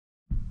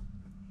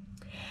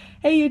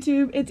Hey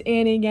YouTube, it's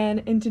Annie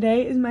again, and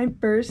today is my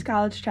first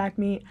college track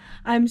meet.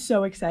 I'm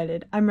so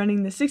excited. I'm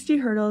running the 60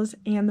 hurdles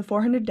and the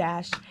 400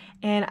 dash,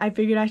 and I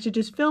figured I should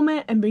just film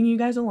it and bring you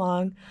guys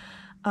along.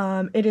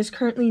 It is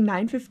currently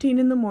 9:15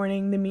 in the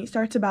morning. The meet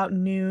starts about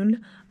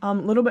noon, a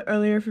little bit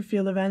earlier for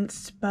field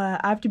events,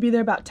 but I have to be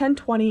there about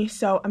 10:20,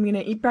 so I'm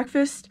gonna eat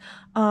breakfast,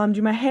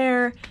 do my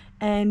hair,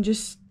 and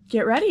just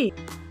get ready.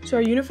 So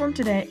our uniform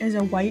today is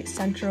a white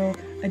Central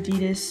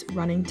Adidas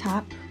running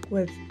top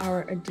with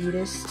our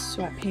Adidas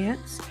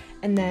sweatpants,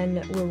 and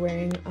then we're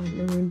wearing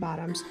maroon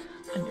bottoms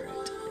under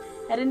it.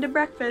 Head into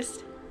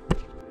breakfast.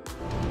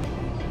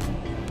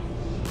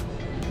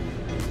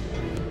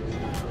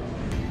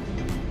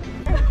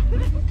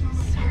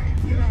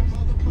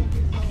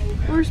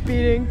 We're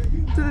speeding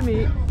to the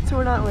meet, so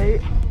we're not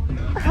late.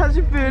 How's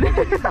your food? I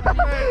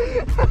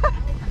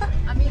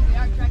mean, we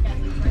are track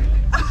athletes, right?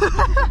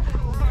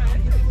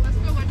 Let's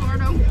go,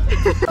 Eduardo.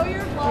 Oh,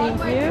 your vlog,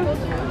 Thank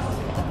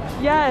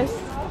you.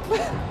 Yes.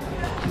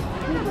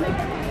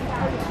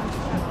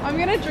 I'm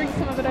gonna drink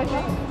some of it, I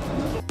think.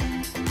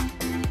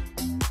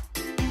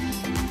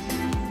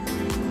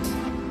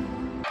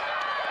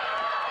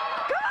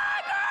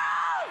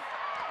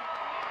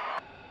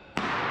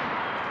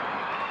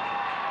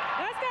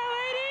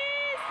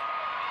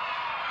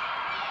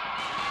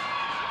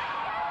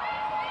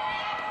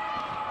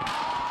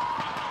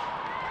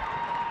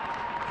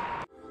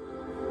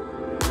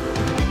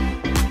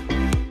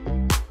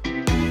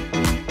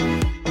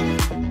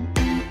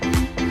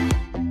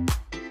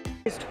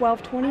 It's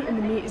 12:20 and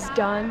the meet is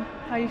done.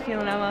 How are you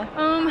feeling, Emma?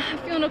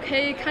 Feeling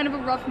okay. Kind of a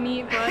rough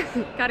meet, but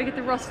gotta get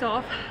the rust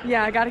off.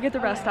 Yeah, I gotta get the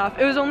rest off.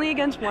 It was only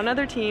against one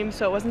other team,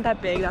 so it wasn't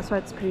that big. That's why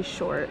it's pretty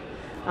short.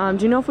 Do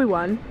you know if we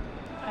won?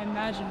 I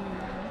imagine we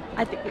won.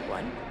 I think we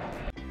won.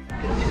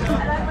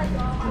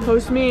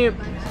 Post meet.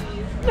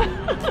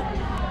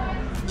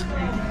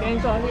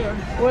 Gang's all here.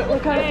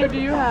 What kind of food do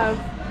you have?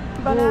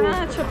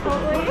 Banana,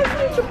 Chipotle.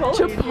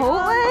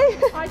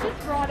 Chipotle? I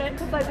just brought it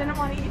because I didn't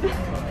want to eat it.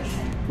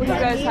 What do you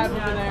guys have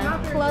over there?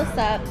 Close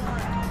up.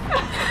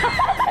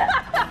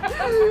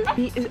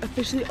 Meet is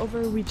officially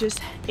over. We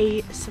just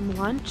ate some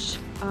lunch,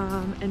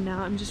 and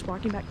now I'm just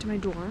walking back to my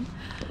dorm.